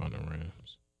couldn't find the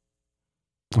Rams.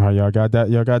 All right, y'all got that?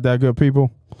 Y'all got that, good people?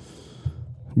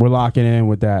 We're locking in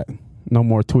with that. No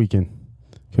more tweaking.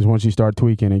 Because once you start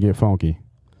tweaking, it get funky.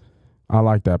 I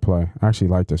like that play. I actually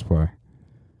like this play.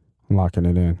 I'm locking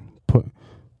it in.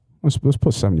 Let's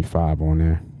put 75 on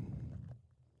there.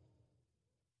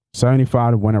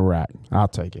 75 to win a rack. I'll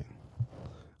take it.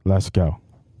 Let's go.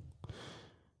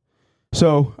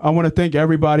 So I want to thank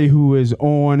everybody who is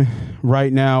on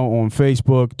right now on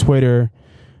Facebook, Twitter,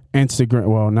 Instagram.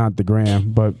 Well, not the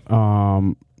gram, but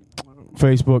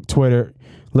Facebook, Twitter,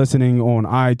 listening on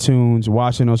iTunes,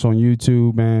 watching us on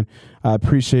YouTube, man. I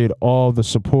appreciate all the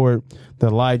support,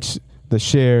 the likes, the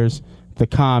shares, the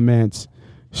comments.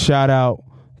 Shout out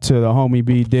to the homie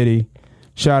B Diddy.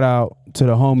 Shout out to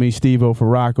the homie Steve-O for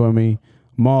rocking with me.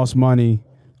 Moss Money,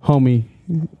 homie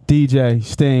DJ,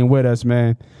 staying with us,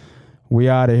 man. We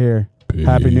out of here. Peace.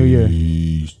 Happy New Year.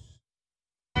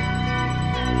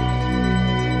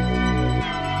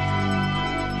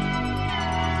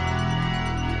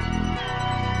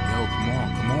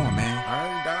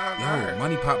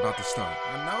 Money Pop about to start.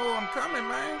 I know, I'm coming,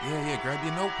 man. Yeah, grab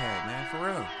your notepad, man, for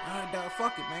real. All right, dog,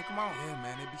 fuck it, man, come on. Yeah,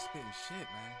 man, they be spitting shit,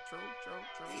 man. True.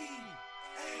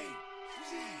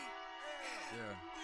 Yeah.